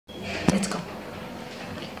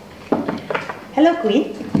Hello,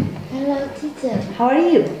 Queen. Hello, teacher. How are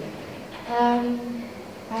you?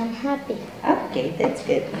 I'm happy. Okay, that's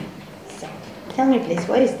good. So, tell me please,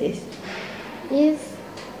 what is this? It's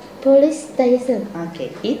police station.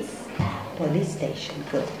 Okay, it's police station.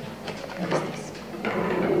 Good. What is this?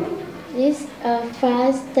 It's a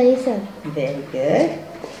fire station. Very good.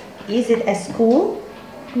 Is it a school?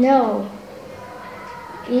 No,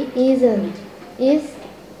 it isn't. It's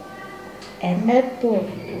An airport.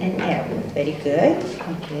 airport. Very good.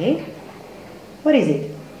 Okay. What is it?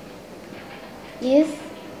 It's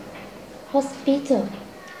hospital.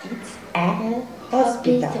 It's a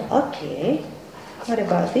hospital. Okay. What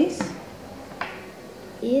about this?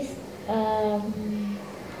 It's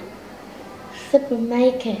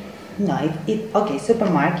supermarket. No, okay,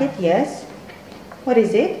 supermarket, yes. What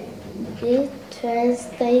is it? It's train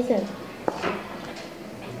station.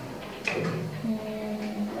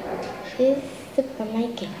 It's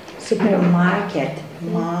supermarket. Supermarket.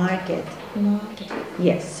 Market. Market.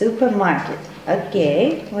 Yes, supermarket.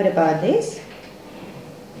 Okay. What about this?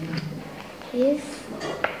 It's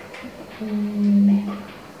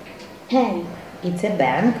pen. It's a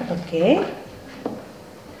bank. Okay.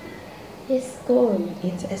 It's school.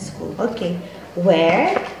 It's a school. Okay.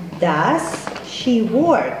 Where does she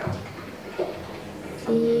work?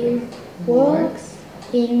 She works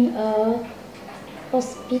in a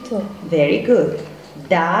hospital. Very good.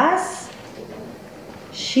 Does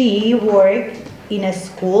she work in a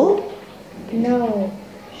school? No,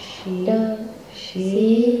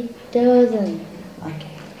 She doesn't.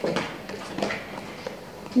 Okay.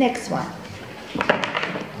 Next one.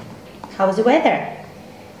 How's the weather?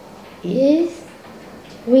 It's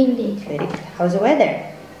windy. Very good. How's the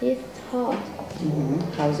weather? It's hot.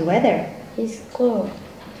 How's the weather? It's cold.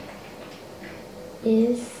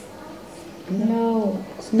 It's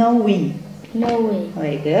Snowy. snowy.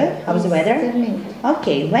 Very good. How's the It's weather? sunny.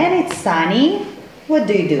 Okay, when it's sunny, what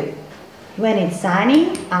do you do? When it's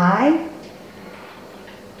sunny,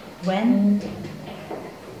 when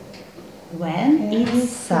it's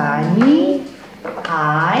sunny,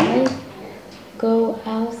 I go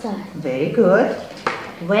outside. very good.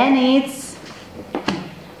 When it's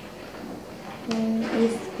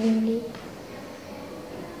Windy.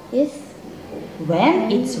 It's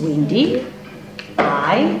when it's windy,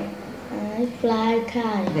 I fly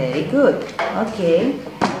kite. very good. Okay.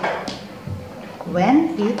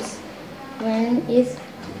 When it's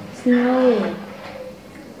snowy,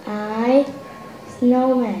 I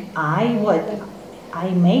snowman. what? I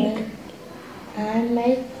make I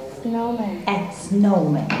make snowman. a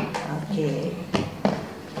snowman. Okay.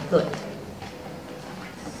 Good.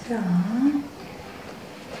 So,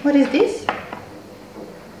 what is this?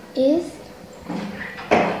 Is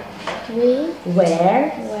we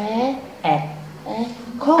Wear wear a a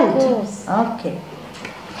coat. coat. Okay.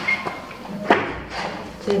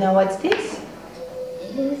 Do you know what's this?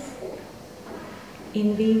 Is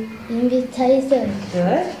invitation.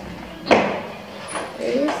 Good.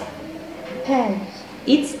 Is pen.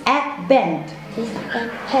 It's a band. Is a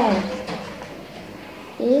pen.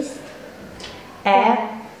 Is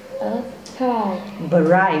A a pie.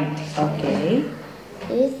 bride. Okay.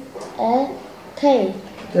 Is a cake.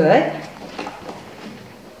 Good.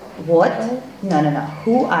 What? No.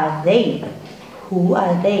 Who are they? Who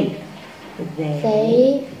are they?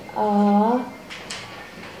 They are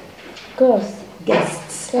girls.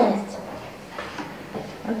 Guests. Guests.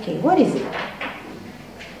 Okay. What is it?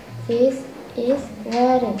 This is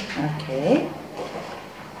wedding. Okay.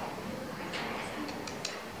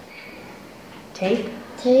 Take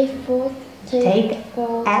Take a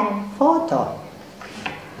photo. photo.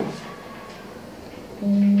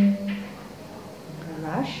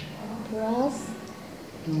 Brush Brush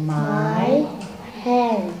my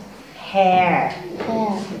hand. hair.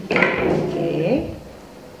 Hair. Okay.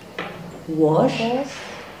 Wash Wash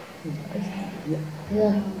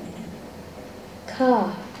the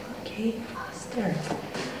car. okay, faster.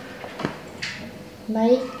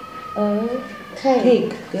 Make a cake.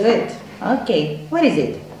 Cake. Good. Okay. What is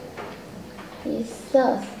it? It's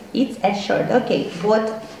sauce. It's a shirt. Okay.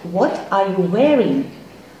 What are you wearing?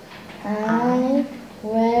 I'm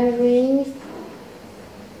wearing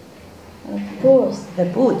boots. The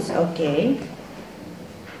boots. Okay.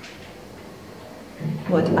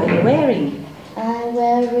 What are you wearing? I'm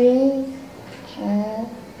wearing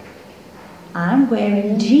I'm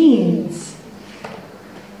wearing jeans.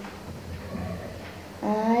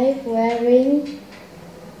 I'm wearing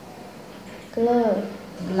gloves.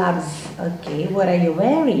 Gloves. Okay. What are you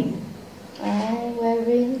wearing? I'm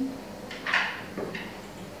wearing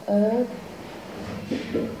a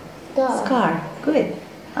scarf. Scarf. Good.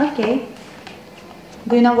 Okay.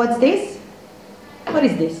 Do you know what's this? What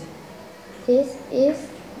is this? This is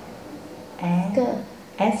skirt.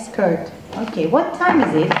 A skirt. Okay, what time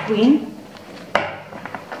is it, Queen?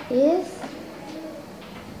 Is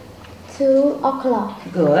 2 o'clock.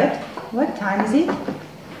 Good. What time is it?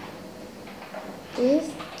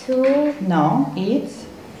 Is 2. No, it's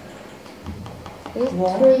Is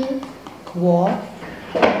What? 3. Wa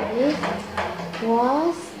Is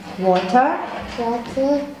was water.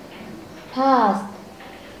 water past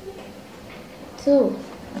 2.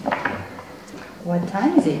 What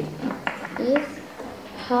time is it? Is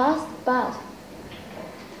past but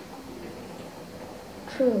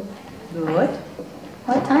 2. Good.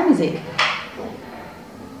 What time is it?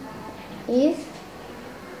 Is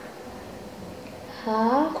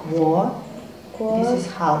half This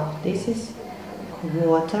is half. This is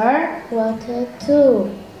quarter. quarter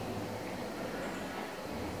 2.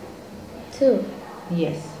 2.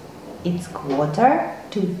 Yes. It's quarter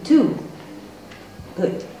to 2.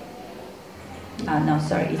 Good. No,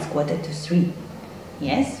 sorry. It's quarter to 3.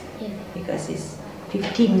 Yes? Yes. Because it's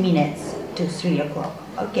 15 minutes to 3 o'clock.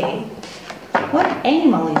 Okay. What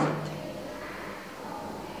animal is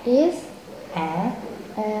it? Is A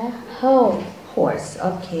horse. horse.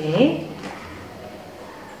 Okay.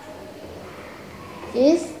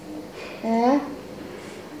 Is a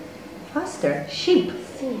Faster. Sheep.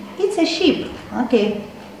 sheep. It's a sheep. Okay.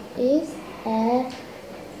 Is a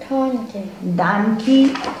donkey.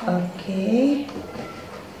 Donkey. Okay.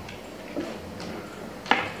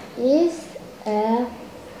 Is a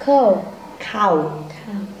cow. Cow.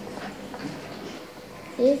 Cow.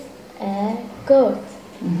 Is a goat.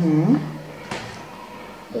 Mm-hmm.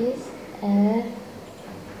 Is a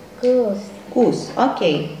goose. Goose.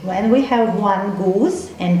 Okay. When we have one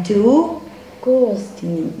goose and two, Goose.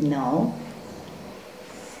 no.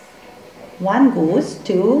 One goose,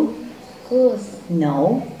 two, Goose.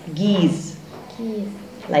 no. Geese. Geese.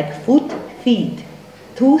 Like foot, feet.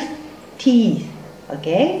 Tooth, teeth.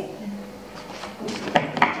 Okay?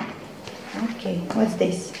 Okay. What's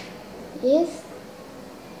this? Is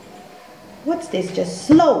What's this? Just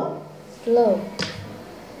slow. slow.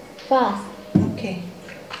 Fast. Okay.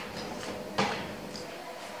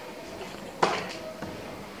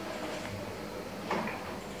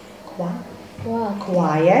 Walk.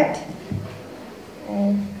 Quiet.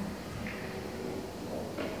 And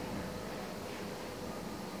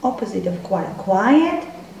Opposite of quiet. Quiet.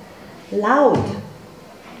 Loud.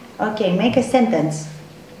 Okay, make a sentence.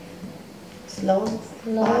 Slow.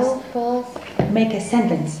 slow. Fast. Make a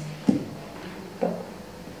sentence.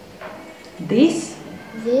 This.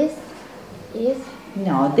 This is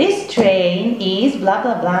No, this train is blah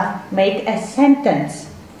blah blah. Make a sentence.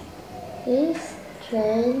 this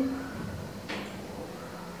train.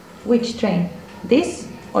 Which train? This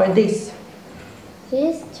or this?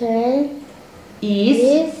 This train Is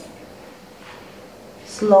is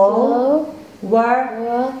slow. Were.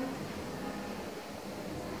 slower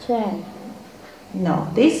train. No,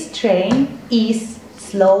 this train is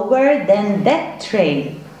slower than that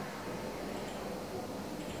train.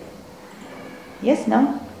 Yes,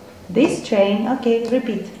 no? This train, okay,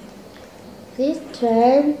 repeat. This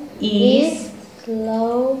train Is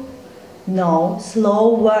slow, no,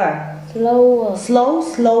 slower. slower, Slow,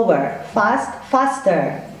 slower. Fast,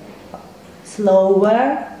 faster.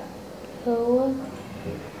 Slower slower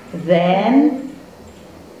than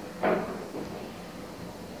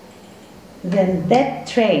that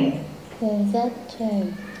train. than that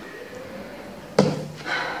train.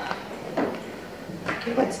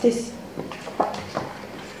 Okay, what's this?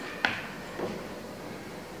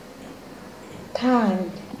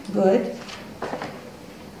 Kind, Good.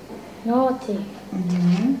 naughty,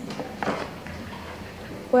 Mm-hmm.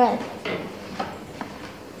 wet,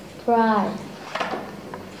 dry,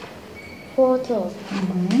 photo,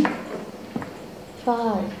 Mm-hmm.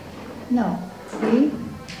 five, No. Free.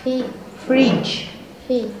 feet, Fridge.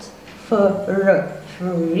 feet,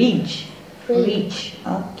 Fridge. Fridge.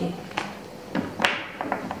 Okay.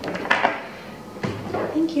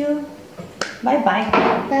 Thank you. Bye bye.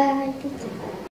 bye.